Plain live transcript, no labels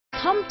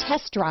Come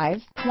test drive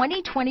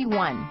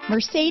 2021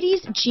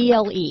 Mercedes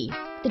GLE.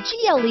 The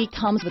GLE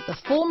comes with the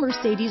full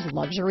Mercedes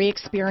luxury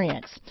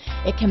experience.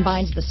 It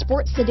combines the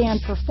sports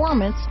sedan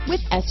performance with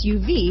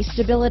SUV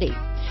stability.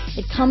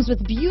 It comes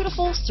with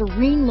beautiful,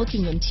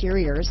 serene-looking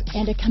interiors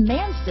and a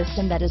command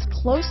system that is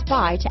close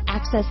by to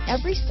access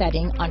every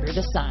setting under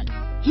the sun.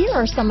 Here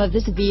are some of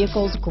this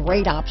vehicle's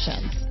great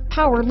options: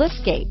 power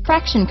liftgate,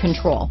 traction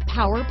control,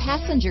 power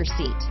passenger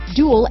seat,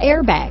 dual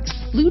airbags,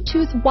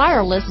 Bluetooth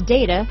wireless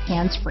data,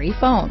 hands-free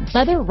phone,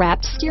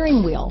 leather-wrapped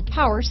steering wheel,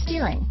 power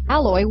steering,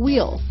 alloy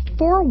wheels,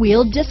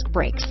 four-wheel disc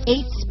brakes,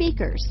 8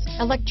 speakers,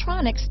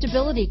 electronic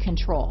stability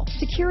control,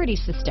 security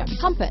system,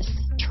 compass,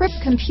 trip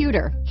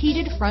computer,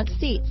 heated front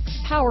seats,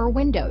 power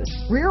windows,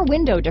 rear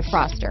window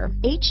defroster,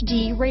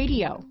 HD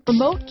radio,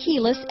 remote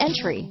keyless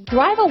entry.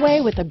 Drive away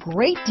with a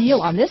great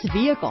deal on this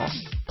vehicle.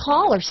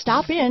 Call or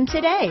stop in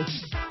today.